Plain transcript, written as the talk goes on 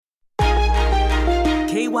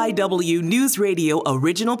KYW News Radio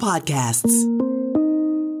original podcasts.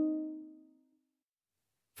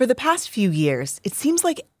 For the past few years, it seems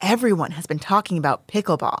like everyone has been talking about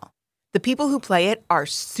pickleball. The people who play it are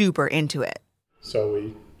super into it. So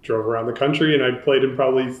we drove around the country and I played in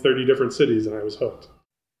probably 30 different cities and I was hooked.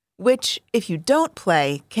 Which, if you don't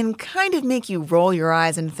play, can kind of make you roll your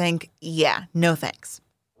eyes and think, yeah, no thanks.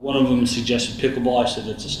 One of them suggested pickleball. I said,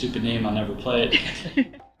 that's a stupid name, I'll never play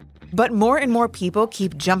it. But more and more people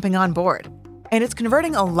keep jumping on board, and it's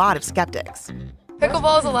converting a lot of skeptics.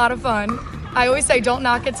 Pickleball is a lot of fun. I always say don't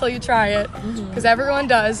knock it till you try it, because everyone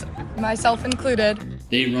does, myself included.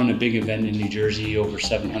 They run a big event in New Jersey, over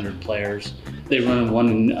 700 players. They run one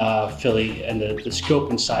in Philly, and the scope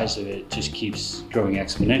and size of it just keeps growing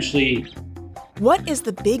exponentially. What is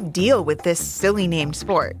the big deal with this silly named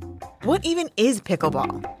sport? What even is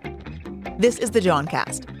pickleball? This is the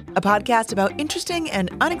Johncast, a podcast about interesting and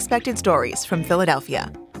unexpected stories from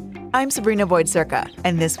Philadelphia. I'm Sabrina Boyd-Circa,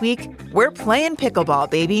 and this week, we're playing pickleball,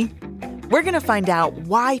 baby. We're going to find out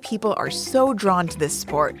why people are so drawn to this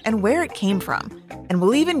sport and where it came from. And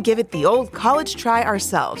we'll even give it the old college try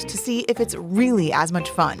ourselves to see if it's really as much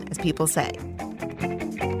fun as people say.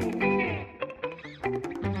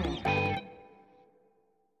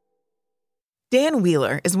 Dan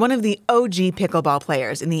Wheeler is one of the OG pickleball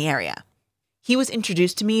players in the area. He was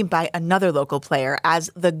introduced to me by another local player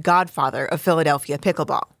as the godfather of Philadelphia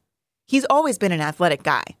pickleball. He's always been an athletic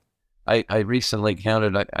guy. I recently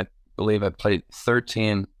counted, I believe I played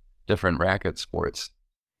 13 different racket sports.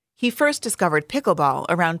 He first discovered pickleball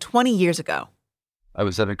around 20 years ago. I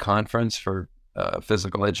was at a conference for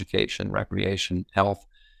physical education, recreation, health,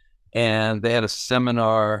 and they had a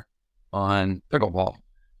seminar on pickleball.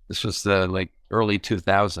 This was the early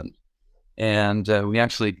 2000s. And we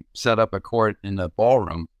actually set up a court in the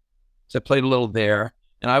ballroom. So I played a little there.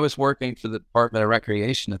 And I was working for the Department of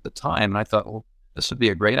Recreation at the time. And I thought, well, this would be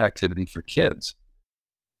a great activity for kids.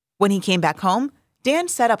 When he came back home, Dan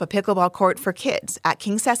set up a pickleball court for kids at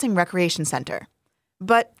King Sessing Recreation Center.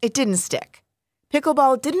 But it didn't stick.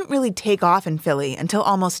 Pickleball didn't really take off in Philly until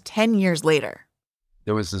almost 10 years later.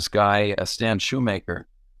 There was this guy, Stan Shoemaker,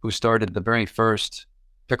 who started the very first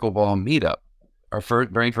pickleball meetup. Our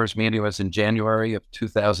very first meeting was in January of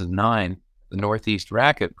 2009, the Northeast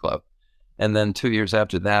Racket Club. And then 2 years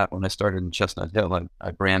after that, when I started in Chestnut Hill,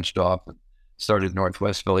 I branched off and started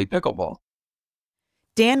Northwest Philly Pickleball.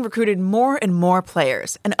 Dan recruited more and more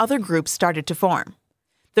players, and other groups started to form.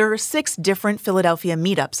 There are 6 different Philadelphia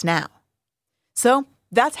meetups now. So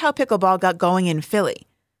that's how pickleball got going in Philly.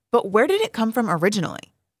 But where did it come from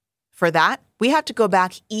originally? For that, we have to go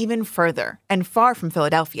back even further and far from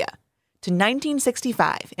Philadelphia, to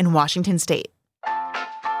 1965 in Washington State.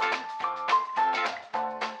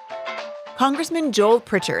 Congressman Joel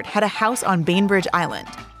Pritchard had a house on Bainbridge Island,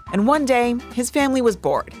 and one day, his family was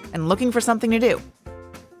bored and looking for something to do.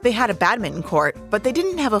 They had a badminton court, but they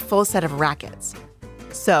didn't have a full set of rackets.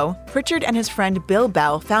 So, Pritchard and his friend Bill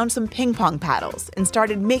Bell found some ping pong paddles and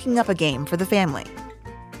started making up a game for the family.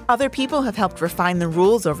 Other people have helped refine the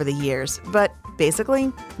rules over the years, but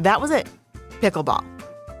basically, that was it. Pickleball.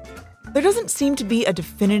 There doesn't seem to be a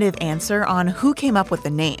definitive answer on who came up with the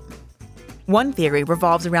name. One theory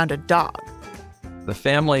revolves around a dog. The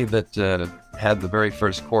family that had the very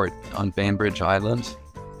first court on Bainbridge Island,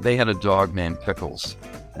 they had a dog named Pickles.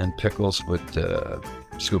 And Pickles would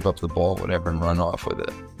scoop up the ball, whatever, and run off with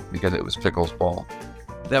it because it was Pickles' ball.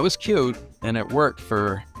 That was cute, and it worked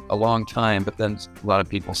for a long time, but then a lot of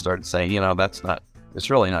people started saying, it's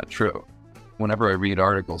really not true. Whenever I read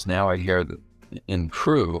articles now, I hear that in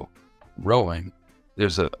crew rowing,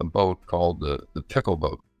 there's a boat called the pickle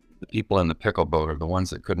boat. The people in the pickle boat are the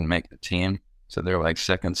ones that couldn't make the team, so they're like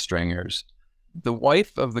second stringers. The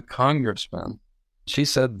wife of the congressman, she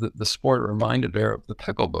said that the sport reminded her of the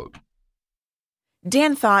pickle boat.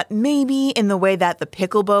 Dan thought maybe in the way that the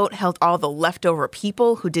pickle boat held all the leftover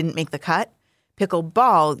people who didn't make the cut,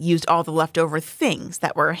 pickleball used all the leftover things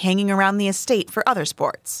that were hanging around the estate for other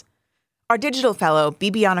sports. Our digital fellow,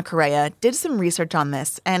 Bibiana Correa, did some research on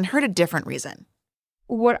this and heard a different reason.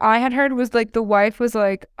 What I had heard was the wife was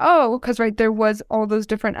because there was all those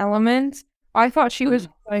different elements. I thought she was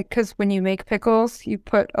because when you make pickles, you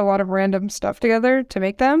put a lot of random stuff together to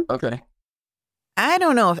make them. Okay. I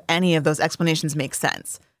don't know if any of those explanations make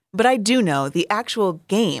sense, but I do know the actual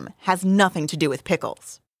game has nothing to do with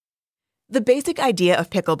pickles. The basic idea of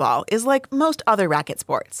pickleball is like most other racket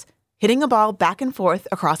sports, hitting a ball back and forth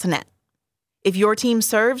across a net. If your team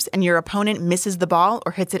serves and your opponent misses the ball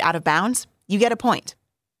or hits it out of bounds, you get a point.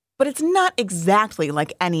 But it's not exactly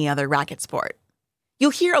like any other racket sport.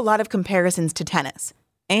 You'll hear a lot of comparisons to tennis,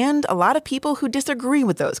 and a lot of people who disagree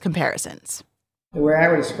with those comparisons. The way I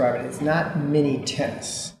would describe it, it's not mini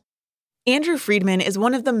tennis. Andrew Friedman is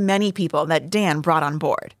one of the many people that Dan brought on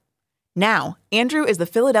board. Now, Andrew is the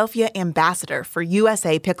Philadelphia ambassador for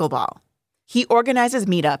USA Pickleball. He organizes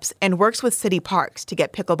meetups and works with city parks to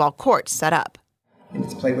get pickleball courts set up. And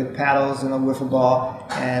it's played with paddles and a wiffle ball,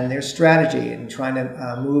 and there's strategy in trying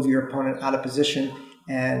to move your opponent out of position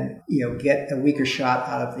and get a weaker shot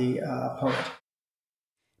out of the opponent.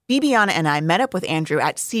 Bibiana and I met up with Andrew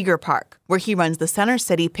at Seeger Park, where he runs the Center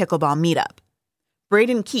City Pickleball Meetup.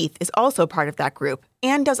 Braden Keith is also part of that group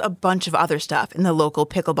and does a bunch of other stuff in the local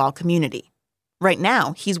pickleball community. Right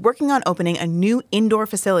now, he's working on opening a new indoor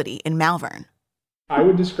facility in Malvern. I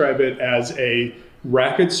would describe it as a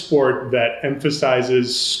racket sport that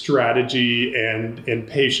emphasizes strategy and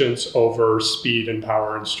patience over speed and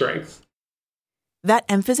power and strength. That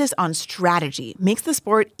emphasis on strategy makes the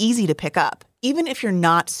sport easy to pick up, even if you're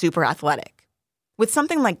not super athletic. With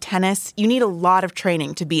something like tennis, you need a lot of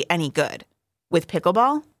training to be any good. With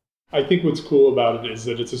pickleball? I think what's cool about it is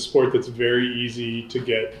that it's a sport that's very easy to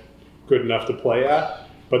get good enough to play at,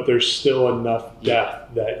 but there's still enough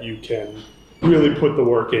depth that you can really put the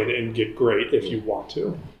work in and get great if you want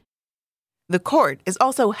to. The court is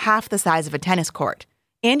also half the size of a tennis court,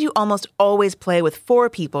 and you almost always play with 4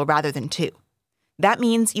 people rather than 2. That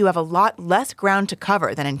means you have a lot less ground to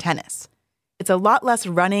cover than in tennis. It's a lot less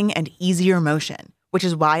running and easier motion, which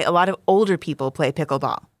is why a lot of older people play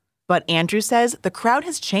pickleball. But Andrew says the crowd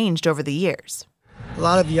has changed over the years. A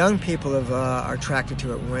lot of young people are attracted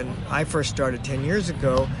to it. When I first started 10 years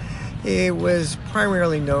ago, it was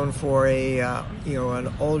primarily known for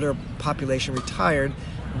an older population retired.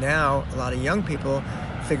 Now, a lot of young people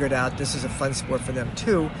figured out this is a fun sport for them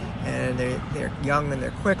too, and they're young and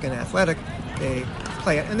they're quick and athletic. They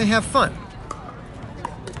play it and they have fun.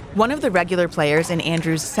 One of the regular players in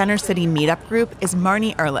Andrew's Center City meetup group is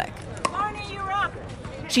Marnie Ehrlich. Marnie, you're up.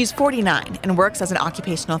 She's 49 and works as an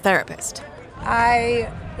occupational therapist.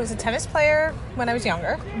 I was a tennis player when I was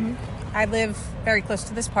younger. Mm-hmm. I live very close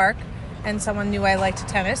to this park, and someone knew I liked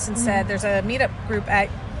tennis and said, there's a meetup group at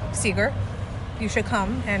Seeger. You should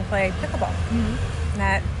come and play pickleball. Mm-hmm.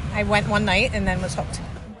 That I went one night and then was hooked.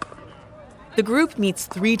 The group meets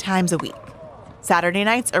 3 times a week. Saturday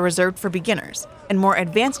nights are reserved for beginners, and more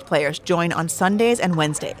advanced players join on Sundays and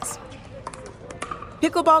Wednesdays.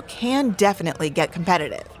 Pickleball can definitely get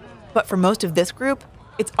competitive, but for most of this group,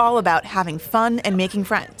 it's all about having fun and making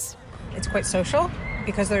friends. It's quite social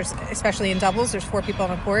because there's, especially in doubles, there's 4 people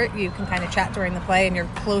on a court. You can kind of chat during the play and you're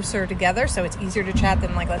closer together, so it's easier to chat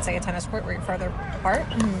than, like, let's say a tennis court where you're farther apart.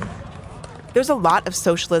 Mm-hmm. There's a lot of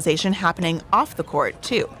socialization happening off the court,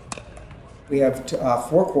 too. We have 4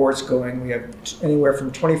 courts going. We have anywhere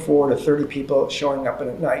from 24 to 30 people showing up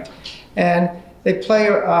at night. And they play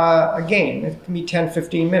a game. It can be 10,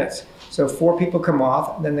 15 minutes. So 4 people come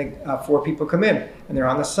off, and then 4 people come in, and they're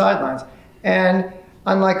on the sidelines. And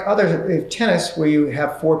unlike other tennis, where you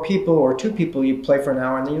have 4 people or 2 people, you play for an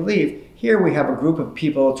hour and then you leave. Here we have a group of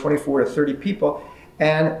people, 24 to 30 people,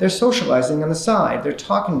 and they're socializing on the side. They're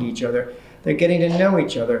talking to each other. They're getting to know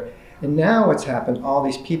each other. And now what's happened, all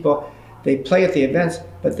these people, they play at the events,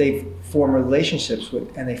 but they form relationships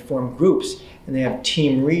with, and they form groups, and they have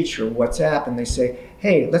Team Reach or WhatsApp, and they say,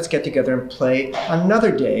 hey, let's get together and play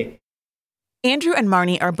another day. Andrew and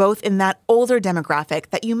Marnie are both in that older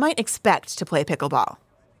demographic that you might expect to play pickleball.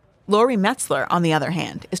 Lori Metzler, on the other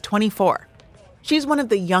hand, is 24. She's one of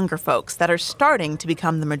the younger folks that are starting to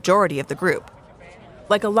become the majority of the group.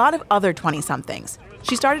 Like a lot of other 20-somethings,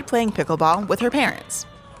 she started playing pickleball with her parents.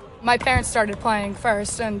 My parents started playing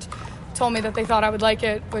first and told me that they thought I would like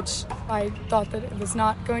it, which I thought that it was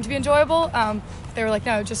not going to be enjoyable. They were like,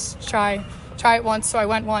 no, just try it once. So I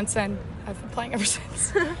went once and I've been playing ever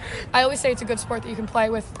since. I always say it's a good sport that you can play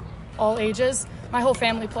with all ages. My whole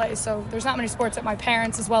family plays, so there's not many sports that my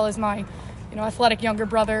parents, as well as my, athletic younger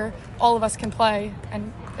brother, all of us can play,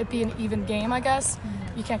 and it'd be an even game, I guess.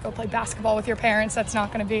 Mm-hmm. You can't go play basketball with your parents. That's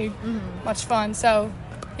not going to be much fun. So,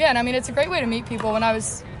 yeah, and it's a great way to meet people. When I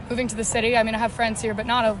was moving to the city, I have friends here, but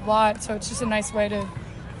not a lot, so it's just a nice way to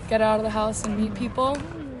get out of the house and meet people.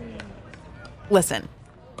 Listen,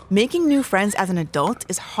 making new friends as an adult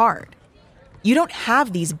is hard. You don't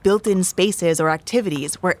have these built-in spaces or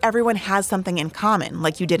activities where everyone has something in common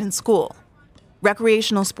like you did in school.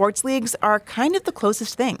 Recreational sports leagues are kind of the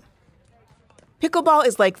closest thing. Pickleball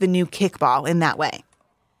is like the new kickball in that way.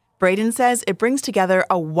 Braden says it brings together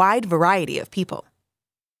a wide variety of people.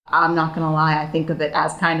 I'm not going to lie, I think of it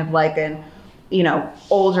as kind of like an,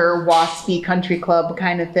 older waspy country club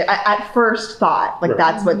kind of thing. At first thought, like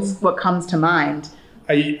that's what comes to mind.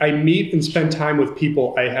 I meet and spend time with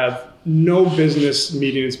people I have no business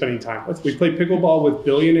meeting and spending time with. We play pickleball with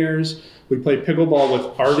billionaires. We play pickleball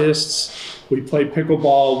with artists. We play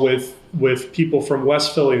pickleball with people from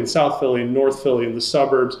West Philly and South Philly and North Philly and the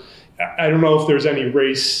suburbs. I don't know if there's any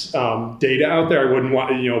race data out there. I wouldn't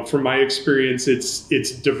want, from my experience,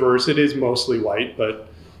 it's diverse. It is mostly white, but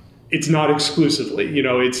it's not exclusively.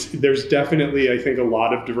 There's definitely, I think, a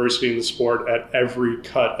lot of diversity in the sport at every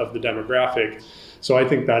cut of the demographic. So I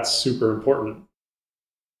think that's super important.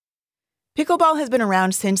 Pickleball has been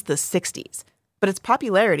around since the 60s, but its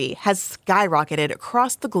popularity has skyrocketed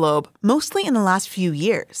across the globe, mostly in the last few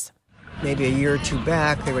years. Maybe a year or two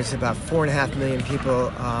back, there was about 4.5 million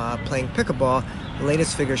people playing pickleball. The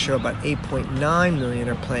latest figures show about 8.9 million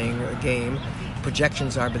are playing the game.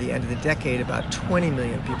 Projections are by the end of the decade, about 20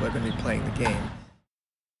 million people are going to be playing the game.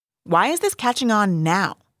 Why is this catching on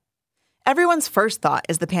now? Everyone's first thought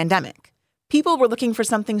is the pandemic. People were looking for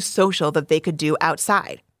something social that they could do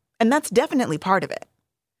outside, and that's definitely part of it.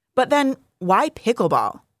 But then, why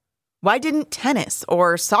pickleball? Why didn't tennis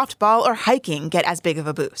or softball or hiking get as big of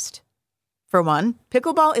a boost? For one,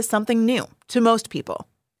 pickleball is something new to most people,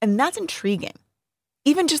 and that's intriguing.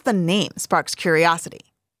 Even just the name sparks curiosity.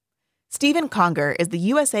 Stephen Conger is the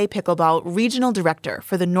USA Pickleball Regional Director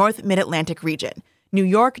for the North Mid-Atlantic region, New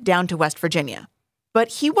York down to West Virginia. But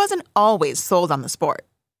he wasn't always sold on the sport.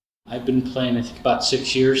 I've been playing, I think, about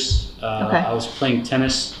 6 years. Okay. I was playing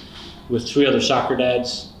tennis with 3 other soccer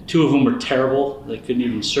dads. 2 of them were terrible. They couldn't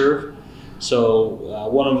even serve. So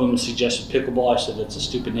one of them suggested pickleball. I said, that's a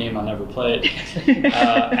stupid name. I'll never play it.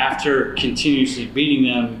 After continuously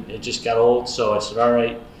beating them, it just got old. So I said, all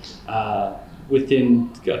right.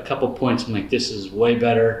 Within a couple points, I'm like, this is way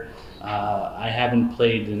better. I haven't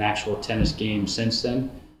played an actual tennis game since then.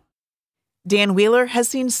 Dan Wheeler has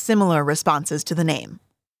seen similar responses to the name.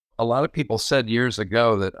 A lot of people said years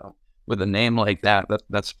ago that with a name like that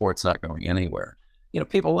sport's not going anywhere.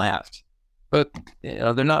 People laughed, but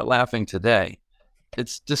they're not laughing today.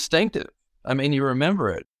 It's distinctive. I mean, you remember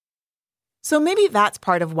it. So maybe that's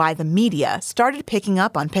part of why the media started picking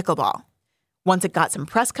up on pickleball. Once it got some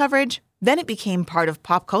press coverage, then it became part of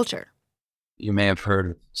pop culture. You may have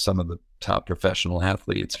heard of some of the top professional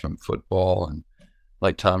athletes from football, and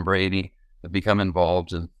like Tom Brady, have become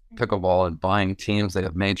involved in pickleball and buying teams. They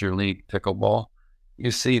have Major League Pickleball.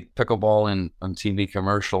 You see pickleball on TV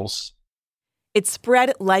commercials. It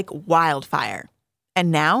spread like wildfire.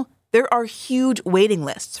 And now there are huge waiting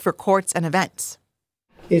lists for courts and events.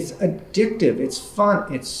 It's addictive, it's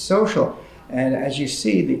fun, it's social. And as you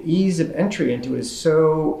see, the ease of entry into it is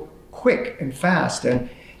so quick and fast. And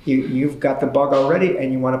you've got the bug already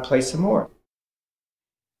and you want to play some more.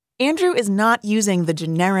 Andrew is not using the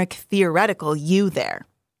generic theoretical you there.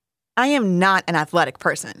 I am not an athletic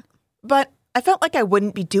person, but I felt like I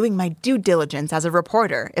wouldn't be doing my due diligence as a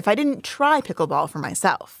reporter if I didn't try pickleball for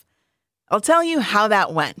myself. I'll tell you how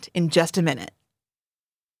that went in just a minute.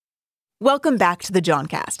 Welcome back to the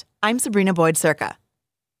Johncast. I'm Sabrina Boyd-Circa.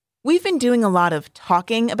 We've been doing a lot of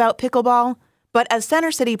talking about pickleball, but as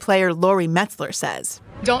Center City player Lori Metzler says,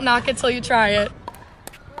 Don't knock it till you try it.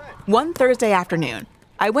 One Thursday afternoon,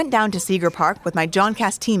 I went down to Seeger Park with my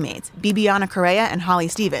Johncast teammates, Bibiana Correa and Holly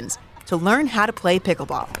Stevens, to learn how to play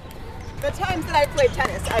pickleball. The times that I've played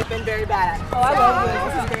tennis, I've been very bad at. Oh, I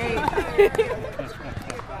love this. This is great.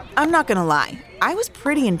 I'm not gonna lie, I was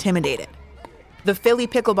pretty intimidated. The Philly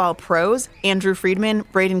pickleball pros, Andrew Friedman,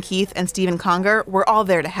 Braden Keith, and Stephen Conger, were all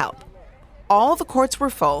there to help. All the courts were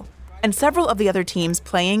full, and several of the other teams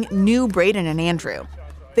playing knew Braden and Andrew.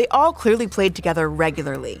 They all clearly played together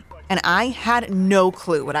regularly, and I had no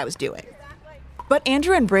clue what I was doing. But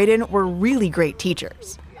Andrew and Braden were really great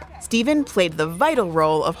teachers. Stephen played the vital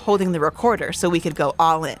role of holding the recorder so we could go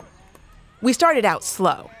all in. We started out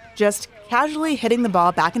slow, just casually hitting the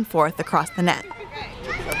ball back and forth across the net.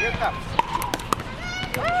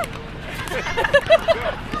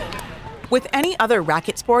 With any other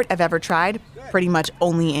racket sport I've ever tried, pretty much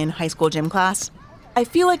only in high school gym class, I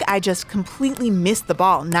feel like I just completely missed the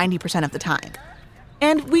ball 90% of the time.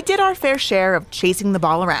 And we did our fair share of chasing the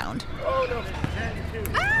ball around.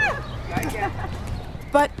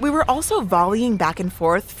 But we were also volleying back and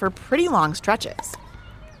forth for pretty long stretches.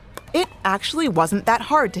 It actually wasn't that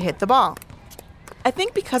hard to hit the ball. I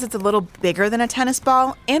think because it's a little bigger than a tennis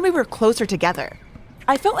ball and we were closer together,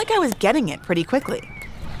 I felt like I was getting it pretty quickly.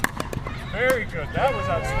 Very good. That was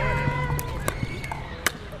outstanding.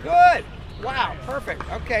 Good. Wow, perfect.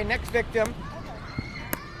 Okay, next victim.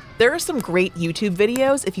 There are some great YouTube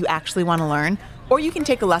videos if you actually want to learn, or you can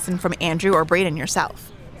take a lesson from Andrew or Braden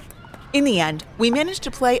yourself. In the end, we managed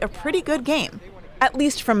to play a pretty good game, at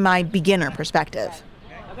least from my beginner perspective.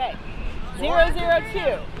 Okay.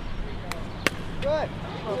 0-0-2. Good.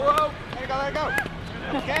 Whoa. There you go, there you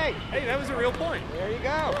go. Okay. Hey, that was a real point. There you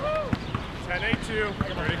go.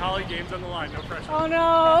 10-8-2. Bernie Holly, game's on the line. No pressure. Oh,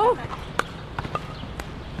 no.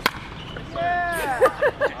 Yeah.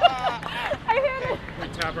 I hit it. We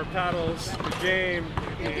tap our paddles. The game.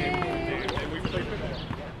 And we play pickleball.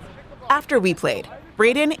 After we played,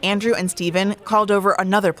 Braden, Andrew, and Steven called over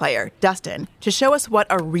another player, Dustin, to show us what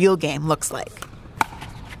a real game looks like.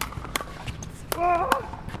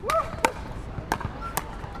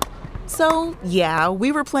 So, yeah,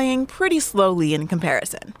 we were playing pretty slowly in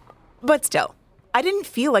comparison. But still, I didn't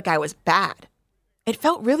feel like I was bad. It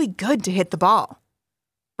felt really good to hit the ball.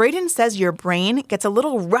 Braden says your brain gets a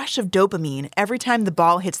little rush of dopamine every time the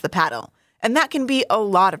ball hits the paddle, and that can be a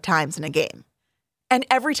lot of times in a game. And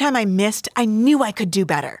every time I missed, I knew I could do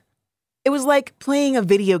better. It was like playing a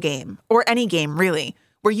video game, or any game really,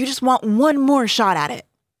 where you just want one more shot at it.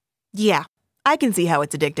 Yeah, I can see how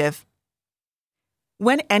it's addictive.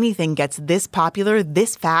 When anything gets this popular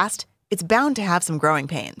this fast, it's bound to have some growing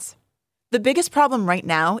pains. The biggest problem right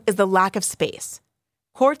now is the lack of space.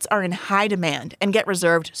 Courts are in high demand and get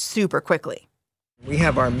reserved super quickly. We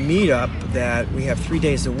have our meetup that we have 3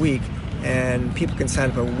 days a week, and people can sign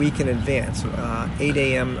up a week in advance, 8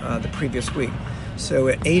 a.m. The previous week. So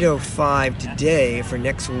at 8:05 today, for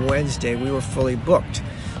next Wednesday, we were fully booked.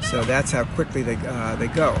 So that's how quickly they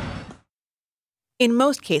go. In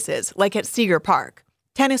most cases, like at Seeger Park,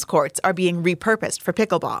 tennis courts are being repurposed for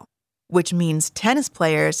pickleball, which means tennis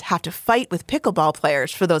players have to fight with pickleball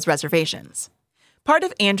players for those reservations. Part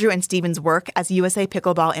of Andrew and Steven's work as USA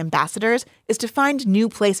Pickleball ambassadors is to find new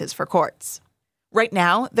places for courts. Right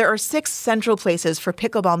now, there are 6 central places for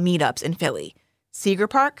pickleball meetups in Philly: Seeger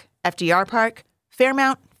Park, FDR Park,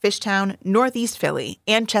 Fairmount, Fishtown, Northeast Philly,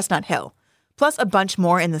 and Chestnut Hill, plus a bunch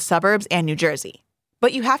more in the suburbs and New Jersey.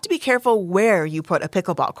 But you have to be careful where you put a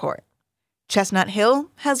pickleball court. Chestnut Hill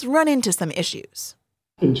has run into some issues.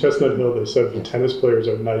 In Chestnut Hill, they said the tennis players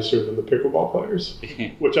are nicer than the pickleball players,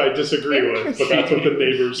 which I disagree with, but that's what the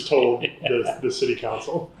neighbors told the city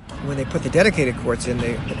council. When they put the dedicated courts in,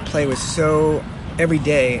 the play was so every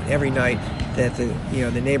day, every night, that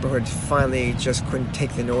the neighborhood finally just couldn't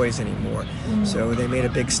take the noise anymore. So they made a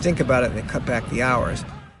big stink about it and they cut back the hours.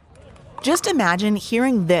 Just imagine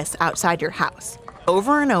hearing this outside your house,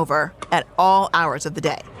 over and over, at all hours of the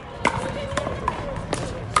day.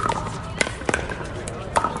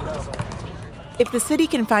 If the city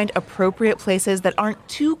can find appropriate places that aren't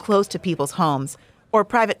too close to people's homes, or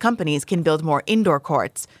private companies can build more indoor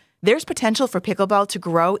courts, there's potential for pickleball to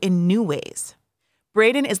grow in new ways.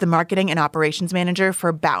 Braden is the marketing and operations manager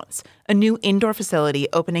for Bounce, a new indoor facility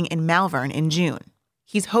opening in Malvern in June.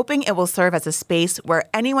 He's hoping it will serve as a space where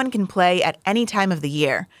anyone can play at any time of the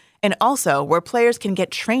year, and also where players can get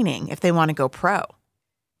training if they want to go pro.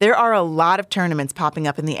 There are a lot of tournaments popping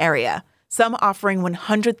up in the area, some offering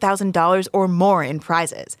 $100,000 or more in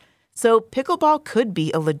prizes. So pickleball could be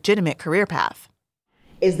a legitimate career path.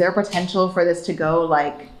 Is there potential for this to go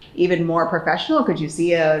even more professional? Could you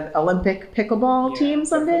see an Olympic pickleball team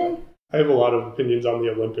someday? I have a lot of opinions on the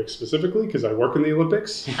Olympics specifically because I work in the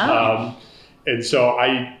Olympics. Oh. And so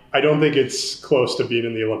I don't think it's close to being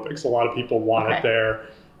in the Olympics. A lot of people want it there.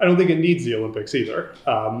 I don't think it needs the Olympics either.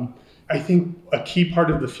 I think a key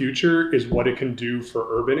part of the future is what it can do for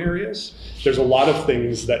urban areas. There's a lot of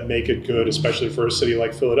things that make it good, especially for a city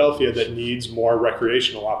like Philadelphia that needs more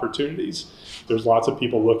recreational opportunities. There's lots of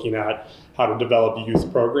people looking at how to develop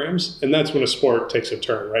youth programs. And that's when a sport takes a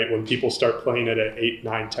turn, right? When people start playing it at 8,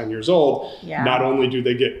 9, 10 years old, not only do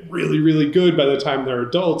they get really, really good by the time they're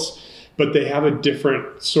adults, but they have a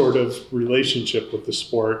different sort of relationship with the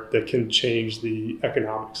sport that can change the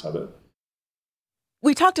economics of it.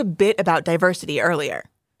 We talked a bit about diversity earlier.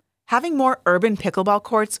 Having more urban pickleball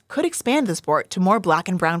courts could expand the sport to more Black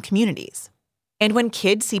and brown communities. And when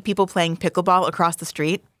kids see people playing pickleball across the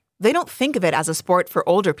street, they don't think of it as a sport for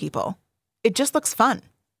older people. It just looks fun.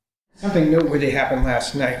 Something noteworthy happened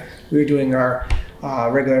last night. We were doing our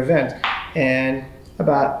regular event, and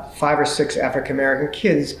about 5 or 6 African-American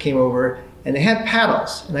kids came over, and they had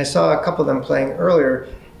paddles. And I saw a couple of them playing earlier,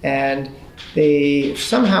 and they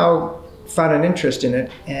somehow found an interest in it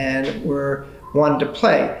and wanted to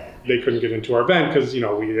play. They couldn't get into our event because, we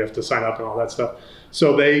have to sign up and all that stuff.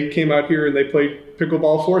 So they came out here and they played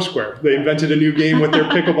Pickleball Foursquare. They invented a new game with their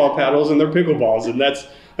pickleball paddles and their pickleballs, and that's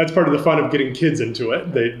part of the fun of getting kids into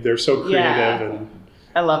it. They're so creative. And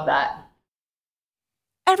I love that.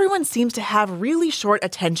 Everyone seems to have really short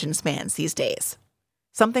attention spans these days.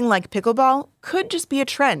 Something like pickleball could just be a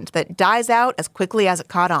trend that dies out as quickly as it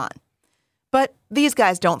caught on. But these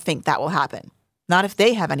guys don't think that will happen. Not if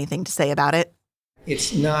they have anything to say about it.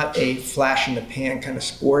 It's not a flash in the pan kind of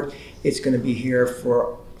sport. It's going to be here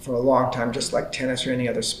for a long time, just like tennis or any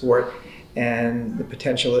other sport, and the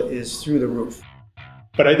potential is through the roof.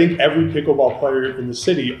 But I think every pickleball player in the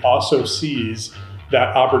city also sees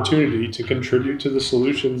that opportunity to contribute to the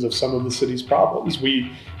solutions of some of the city's problems.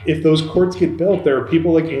 If those courts get built, there are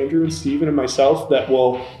people like Andrew and Steven and myself that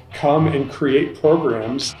will come and create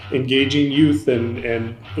programs engaging youth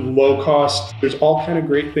and low cost. There's all kind of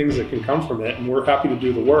great things that can come from it, and we're happy to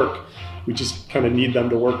do the work. We just kind of need them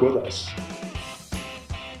to work with us.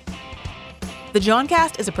 The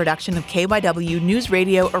Johncast is a production of KYW News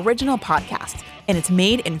Radio original podcasts, and it's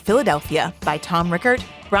made in Philadelphia by Tom Rickert,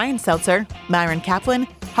 Brian Seltzer, Myron Kaplan,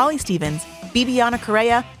 Holly Stevens, Bibiana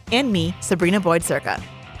Correa, and me, Sabrina Boyd-Circa.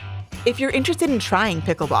 If you're interested in trying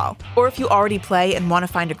pickleball, or if you already play and want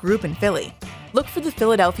to find a group in Philly, look for the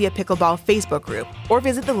Philadelphia Pickleball Facebook group or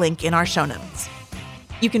visit the link in our show notes.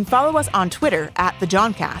 You can follow us on Twitter at The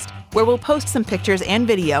Johncast, where we'll post some pictures and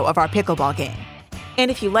video of our pickleball game. And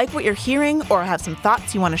if you like what you're hearing or have some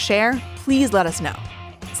thoughts you want to share, please let us know.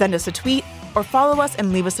 Send us a tweet or follow us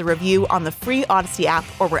and leave us a review on the free Odyssey app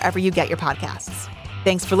or wherever you get your podcasts.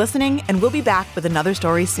 Thanks for listening, and we'll be back with another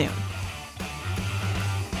story soon.